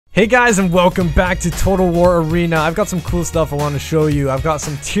Hey guys, and welcome back to Total War Arena. I've got some cool stuff I want to show you. I've got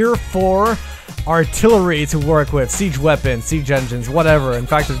some tier 4 artillery to work with. Siege weapons, siege engines, whatever. In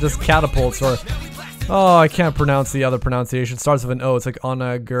fact, they're just catapults or... Oh, I can't pronounce the other pronunciation. It starts with an O. It's like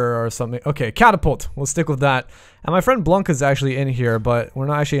Onager or something. Okay, catapult. We'll stick with that. And my friend Blanca's actually in here, but we're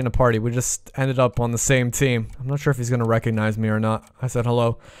not actually in a party. We just ended up on the same team. I'm not sure if he's going to recognize me or not. I said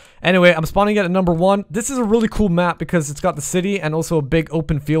hello. Anyway, I'm spawning at number 1. This is a really cool map because it's got the city and also a big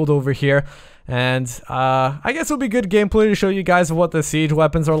open field over here. And I guess it'll be good gameplay to show you guys what the siege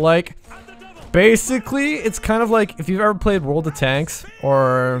weapons are like. Basically, it's kind of like if you've ever played World of Tanks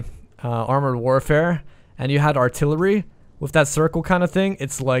or Armored Warfare and you had artillery with that circle kind of thing.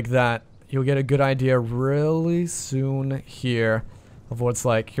 It's like that. You'll get a good idea really soon here of what it's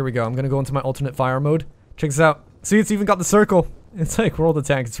like. Here we go. I'm going to go into my alternate fire mode. Check this out. See, it's even got the circle. It's like World of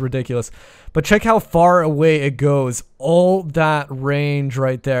Tanks. It's ridiculous. But check how far away it goes. All that range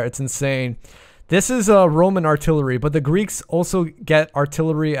right there. It's insane. This is Roman artillery, but the Greeks also get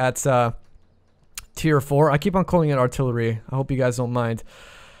artillery at tier 4. I keep on calling it artillery. I hope you guys don't mind.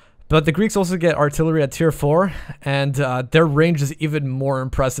 But the Greeks also get artillery at tier 4, and their range is even more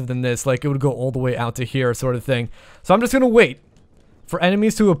impressive than this. Like, it would go all the way out to here sort of thing. So I'm just going to wait for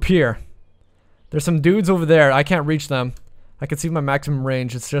enemies to appear. There's some dudes over there. I can't reach them. I can see my maximum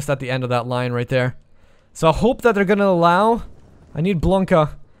range. It's just at the end of that line right there. So I hope that they're going to allow... I need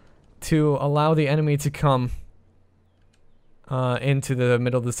Blanca to allow the enemy to come into the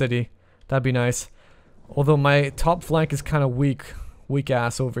middle of the city. That'd be nice. Although my top flank is kind of weak. Weak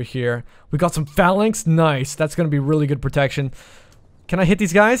ass over here. We got some phalanx. Nice. That's going to be really good protection. Can I hit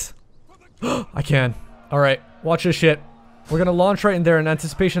these guys? I can. Alright. Watch this shit. We're going to launch right in there in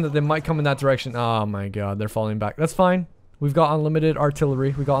anticipation that they might come in that direction. Oh my god. They're falling back. That's fine. We've got unlimited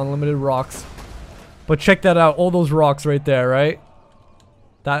artillery. We got unlimited rocks. But check that out. All those rocks right there, right?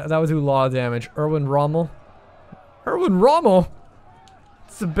 That would do a lot of damage. Erwin Rommel. Erwin Rommel?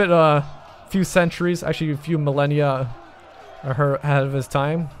 It's a bit, few centuries. Actually, a few millennia ahead of his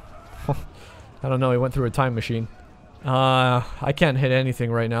time. I don't know. He went through a time machine. I can't hit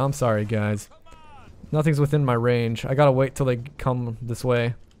anything right now. I'm sorry, guys. Nothing's within my range. I gotta wait till they come this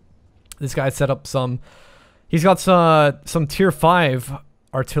way. This guy set up some... He's got some tier 5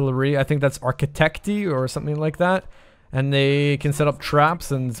 artillery. I think that's Architecti or something like that. And they can set up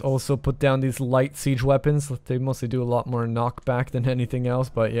traps and also put down these light siege weapons. They mostly do a lot more knockback than anything else,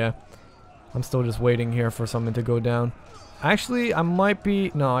 but yeah. I'm still just waiting here for something to go down. Actually, I might be...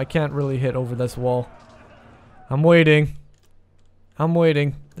 No, I can't really hit over this wall. I'm waiting. I'm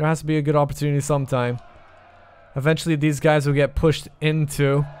waiting. There has to be a good opportunity sometime. Eventually, these guys will get pushed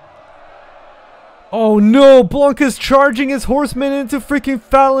into... Oh no! Blanca's charging his horsemen into freaking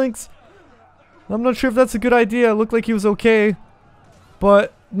phalanx! I'm not sure if that's a good idea. It looked like he was okay.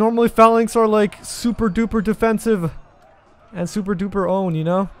 But normally phalanx are like super duper defensive. And super duper own, you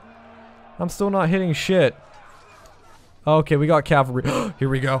know? I'm still not hitting shit. Okay, we got cavalry. Here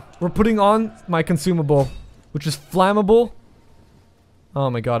we go. We're putting on my consumable, which is flammable. Oh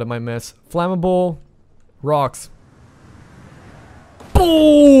my god, it might miss. Flammable rocks.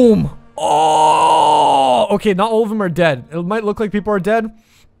 Boom! Oh! Okay, not all of them are dead. It might look like people are dead,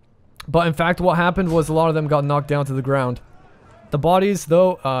 but in fact what happened was a lot of them got knocked down to the ground. The bodies,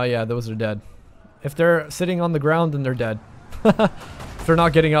 though, yeah, those are dead. If they're sitting on the ground, then they're dead. If they're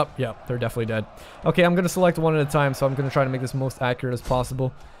not getting up, yeah, they're definitely dead. Okay, I'm going to select one at a time, so I'm going to try to make this most accurate as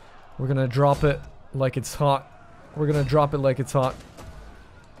possible. We're going to drop it like it's hot. We're going to drop it like it's hot.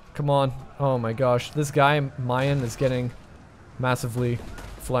 Come on. Oh my gosh. This guy, Mayan, is getting massively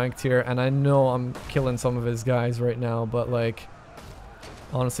flanked here, and I know I'm killing some of his guys right now, but like,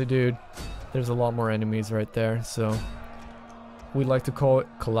 honestly, dude, there's a lot more enemies right there, so we like to call it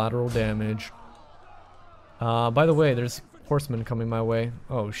collateral damage. By the way, there's horsemen coming my way.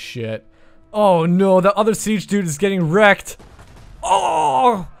 Oh shit. Oh no, the other siege dude is getting wrecked.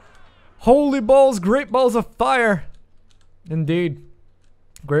 Oh! Holy balls, great balls of fire. Indeed.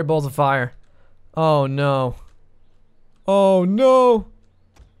 Great balls of fire. Oh no. Oh no.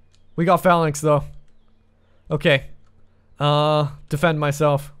 We got phalanx though. Okay. Defend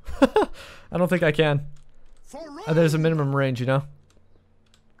myself. I don't think I can. There's a minimum range, you know?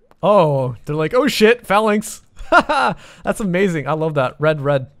 Oh, they're like, oh shit, phalanx. That's amazing. I love that. Red.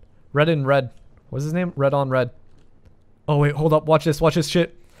 Red in red. What's his name? Red on red. Oh wait, hold up. Watch this. Watch this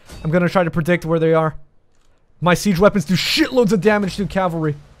shit. I'm gonna try to predict where they are. My siege weapons do shitloads of damage to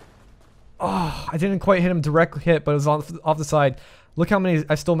cavalry. Oh, I didn't quite hit him direct hit, but it was off the side. Look how many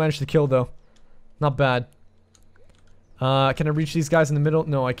I still managed to kill though. Not bad. Can I reach these guys in the middle?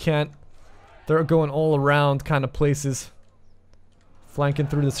 No, I can't. They're going all around kind of places. Flanking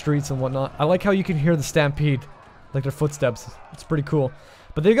through the streets and whatnot. I like how you can hear the stampede. Like their footsteps. It's pretty cool.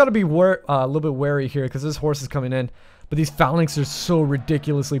 But they gotta be a little bit wary here because this horse is coming in. But these phalanx are so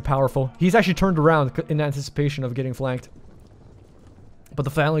ridiculously powerful. He's actually turned around in anticipation of getting flanked. But the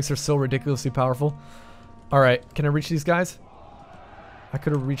phalanx are so ridiculously powerful. Alright, can I reach these guys? I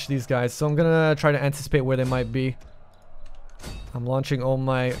could have reached these guys. So I'm gonna try to anticipate where they might be. I'm launching all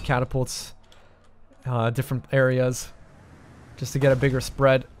my catapults. Different areas. Just to get a bigger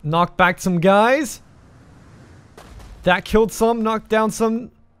spread. Knock back some guys. That killed some. Knocked down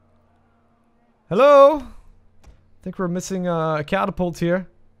some. Hello? I think we're missing a catapult here.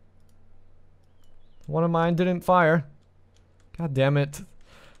 One of mine didn't fire. God damn it.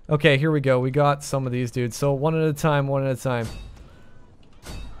 Okay, here we go. We got some of these dudes. So one at a time, one at a time.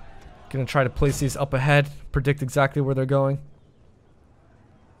 Gonna try to place these up ahead. Predict exactly where they're going.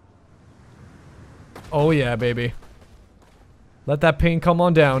 Oh yeah, baby. Let that pain come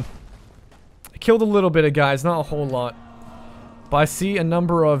on down. I killed a little bit of guys, not a whole lot. But I see a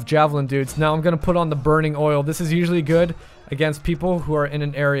number of javelin dudes. Now I'm gonna put on the burning oil. This is usually good against people who are in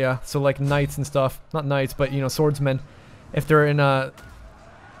an area. So like knights and stuff. Not knights, but you know, swordsmen. If they're in a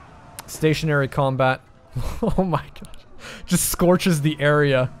stationary combat. Oh my god. Just scorches the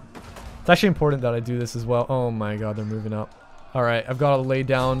area. It's actually important that I do this as well. Oh my god, they're moving up. Alright, I've got to lay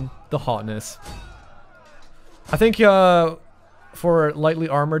down the hotness. I think for lightly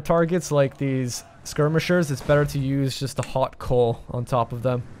armored targets like these skirmishers, it's better to use just the hot coal on top of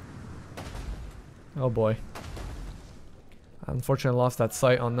them. Oh boy. Unfortunately, I lost that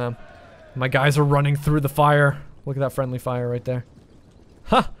sight on them. My guys are running through the fire. Look at that friendly fire right there.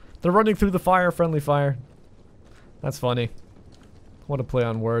 Ha! They're running through the fire, friendly fire. That's funny. What a play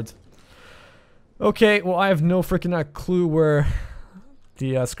on words. Okay, well I have no freaking clue where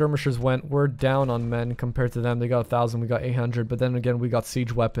the skirmishers went. We're down on men compared to them. They got 1,000, we got 800, but then again we got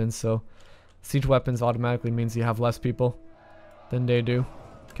siege weapons, so siege weapons automatically means you have less people than they do.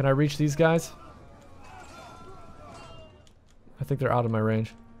 Can I reach these guys? I think they're out of my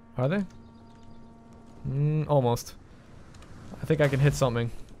range. Are they? Almost. I think I can hit something.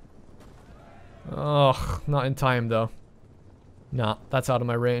 Ugh, not in time though. Nah, that's out of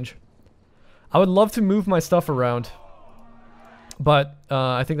my range. I would love to move my stuff around, but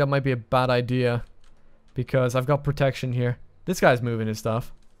I think that might be a bad idea because I've got protection here. This guy's moving his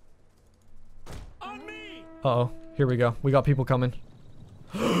stuff. Uh-oh, here we go. We got people coming.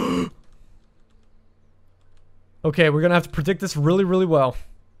 Okay, we're gonna have to predict this really, really well.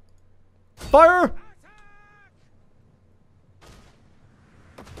 Fire!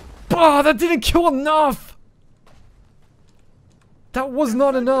 Oh, that didn't kill enough! That was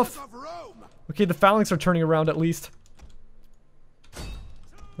not enough. Okay, the phalanx are turning around at least.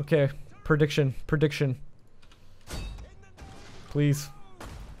 Okay, prediction, prediction. Please.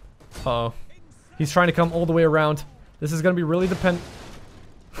 Uh-oh. He's trying to come all the way around. This is gonna be really dependent.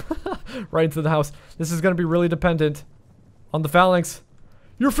 Right into the house. This is gonna be really dependent on the phalanx.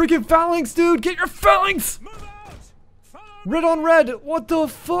 Your freaking phalanx, dude! Get your phalanx! Red on red! What the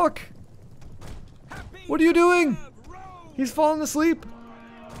fuck? What are you doing? He's falling asleep.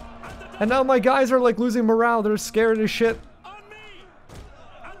 And now my guys are like losing morale. They're scared as shit.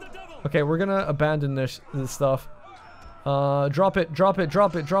 Okay, we're gonna abandon this stuff. Drop it, drop it,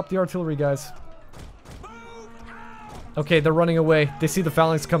 drop it. Drop the artillery, guys. Okay, they're running away. They see the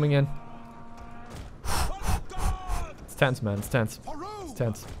phalanx coming in. It's tense, man. It's tense. It's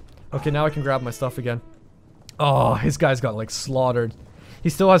tense. Okay, now I can grab my stuff again. Oh, his guys got like slaughtered. He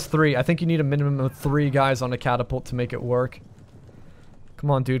still has 3. I think you need a minimum of 3 guys on a catapult to make it work. Come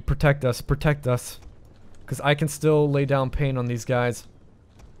on, dude. Protect us. Protect us. Because I can still lay down pain on these guys.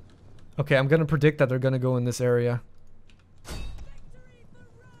 Okay, I'm going to predict that they're going to go in this area.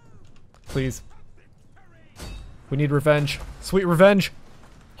 Please. We need revenge. Sweet revenge.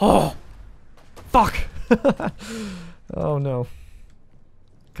 Oh! Fuck! Oh, no.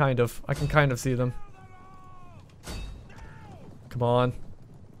 Kind of. I can kind of see them. Come on.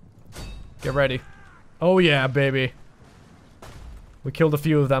 Get ready. Oh, yeah, baby. We killed a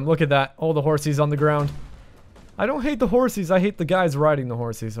few of them. Look at that. All the horsies on the ground. I don't hate the horsies. I hate the guys riding the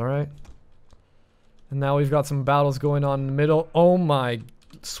horsies, alright? And now we've got some battles going on in the middle. Oh my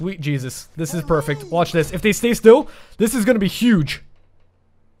sweet Jesus. This is perfect. Watch this. If they stay still, this is going to be huge.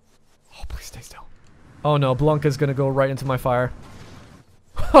 Oh, please stay still. Oh no, Blanca's going to go right into my fire.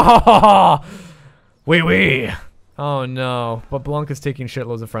 Ha ha ha! Wee wee! Oh no. But Blanca's taking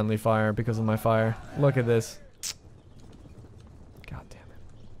shitloads of friendly fire because of my fire. Look at this. God damn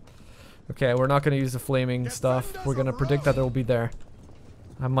it. Okay, we're not going to use the flaming stuff. We're going to predict that they'll be there.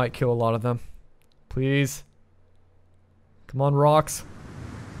 I might kill a lot of them. Please. Come on, rocks.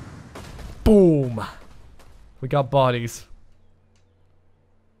 Boom. We got bodies.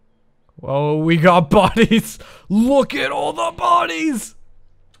 Whoa, we got bodies. Look at all the bodies.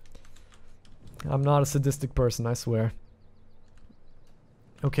 I'm not a sadistic person, I swear.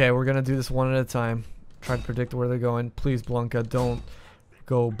 Okay, we're gonna do this one at a time. Try to predict where they're going. Please, Blanca, don't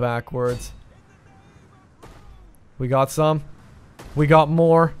go backwards. We got some. We got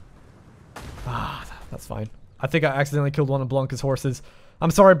more. Ah, that's fine. I think I accidentally killed one of Blanca's horses. I'm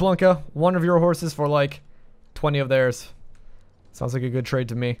sorry, Blanca. One of your horses for like 20 of theirs. Sounds like a good trade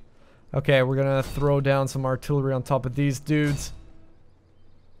to me. Okay, we're gonna throw down some artillery on top of these dudes.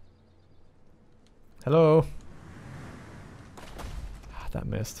 Hello. That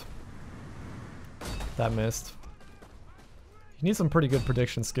missed. That missed. You need some pretty good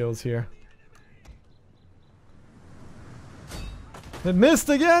prediction skills here. It missed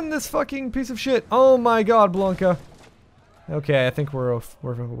again, this fucking piece of shit. Oh my god, Blanca. Okay, I think we're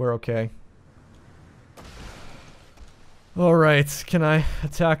okay. Alright, can I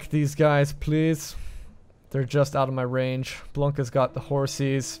attack these guys, please? They're just out of my range. Blanca's got the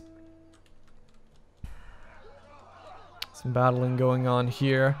horsies. Some battling going on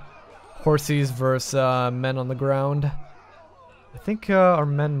here. Horsies versus men on the ground. I think our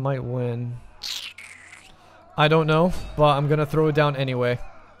men might win. I don't know, but I'm gonna throw it down anyway.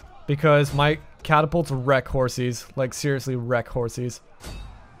 Because my catapults wreck horsies. Like, seriously wreck horsies.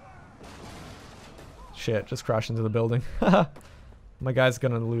 Shit, just crashed into the building. My guy's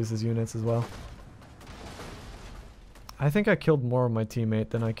gonna lose his units as well. I think I killed more of my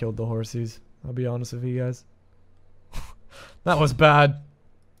teammate than I killed the horsies. I'll be honest with you guys. That was bad.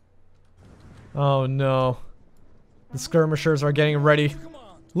 Oh no. The skirmishers are getting ready.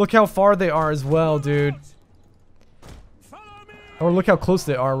 Look how far they are as well, dude. Or look how close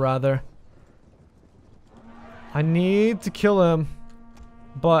they are, rather. I need to kill him.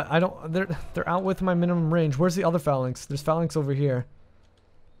 But I don't... They're out with my minimum range. Where's the other phalanx? There's phalanx over here.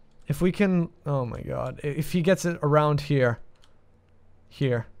 If we can... Oh my god. If he gets it around here.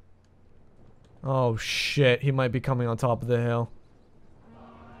 Here. Oh shit. He might be coming on top of the hill.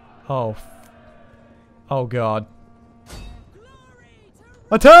 Oh. Oh god.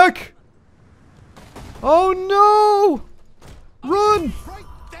 Attack! Oh no! Run!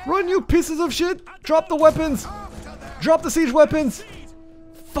 Run, you pieces of shit! Drop the weapons! Drop the siege weapons!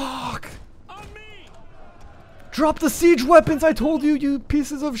 Fuck! Drop the siege weapons! I told you, you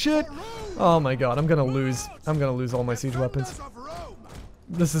pieces of shit! Oh my god, I'm gonna lose. I'm gonna lose all my siege weapons.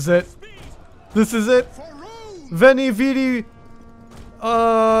 This is it. This is it. Veni Vidi.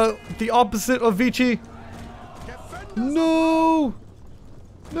 The opposite of Vici. No!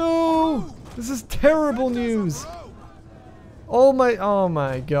 No! This is terrible news. Oh my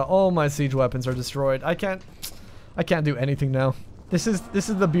god, all my siege weapons are destroyed. I can't do anything now. This is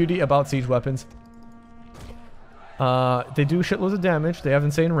the beauty about siege weapons. They do shitloads of damage. They have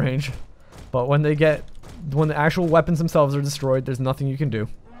insane range, but when the actual weapons themselves are destroyed, there's nothing you can do.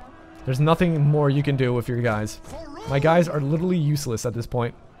 There's nothing more you can do with your guys. My guys are literally useless at this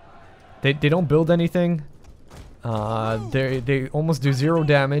point. They don't build anything. They almost do 0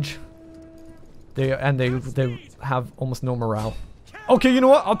 damage. They have almost no morale. Okay, you know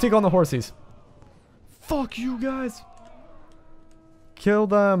what? I'll take on the horsies. Fuck you guys. Kill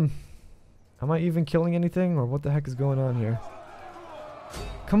them. Am I even killing anything, or what the heck is going on here?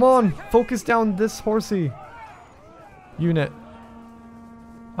 Come on, focus down this horsey unit.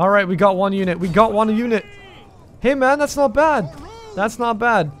 Alright, we got one unit. We got one unit. Hey man, that's not bad. That's not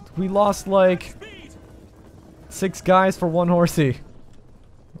bad. We lost like 6 guys for 1 horsey.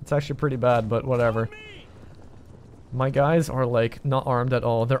 It's actually pretty bad, but whatever. My guys are like not armed at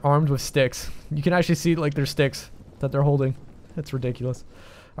all. They're armed with sticks. You can actually see like their sticks that they're holding. It's ridiculous.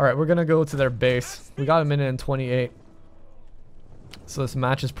 Alright, we're gonna go to their base. We got a minute and 28. So this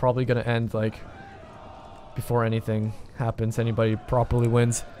match is probably gonna end like before anything happens. Anybody properly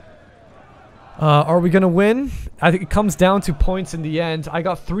wins. Are we gonna win? I think it comes down to points in the end. I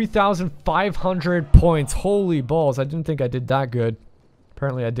got 3,500 points. Holy balls, I didn't think I did that good.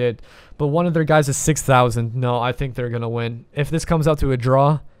 Apparently I did. But one of their guys is 6,000. No, I think they're gonna win. If this comes out to a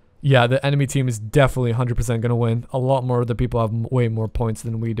draw, yeah, the enemy team is definitely 100% gonna win. A lot more of the people have way more points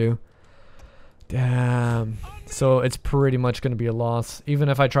than we do. Damn. So it's pretty much gonna be a loss. Even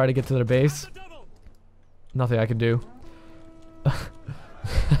if I try to get to their base, nothing I can do.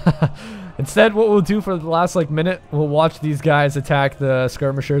 Instead, what we'll do for the last like minute, we'll watch these guys attack the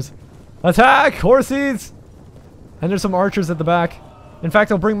skirmishers. Attack! Horsies! And there's some archers at the back. In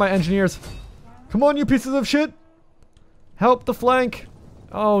fact, I'll bring my engineers. Come on, you pieces of shit! Help the flank!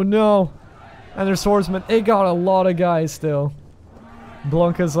 Oh no. And their swordsmen. It got a lot of guys still.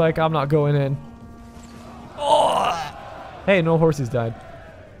 Blanca's like, I'm not going in. Oh! Hey, no horses died.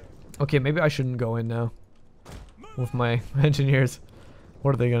 Okay, maybe I shouldn't go in now. With my engineers.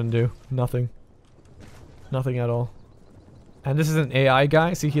 What are they gonna do? Nothing. Nothing at all. And this is an AI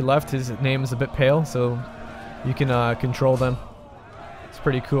guy. See, he left. His name is a bit pale, so you can control them. It's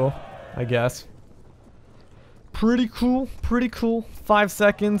pretty cool, I guess. Pretty cool. Pretty cool. 5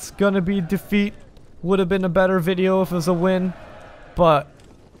 seconds. Gonna be defeat. Would have been a better video if it was a win. But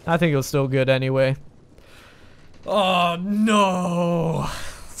I think it was still good anyway. Oh, no.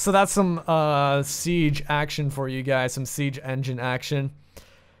 So that's some siege action for you guys. Some siege engine action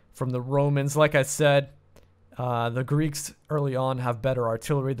from the Romans. Like I said, the Greeks early on have better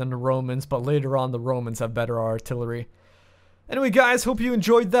artillery than the Romans, but later on the Romans have better artillery. Anyway, guys, hope you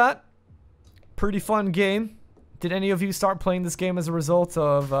enjoyed that. Pretty fun game. Did any of you start playing this game as a result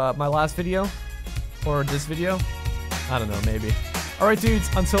of my last video? Or this video? I don't know, maybe. Alright, dudes,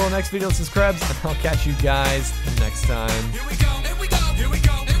 until the next video, subscribe, and I'll catch you guys next time. Here we go, here we go, here we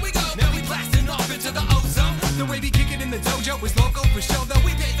go, here we go. Now we blasting off into the ozone. The way we kick it in the dojo is local for show, though.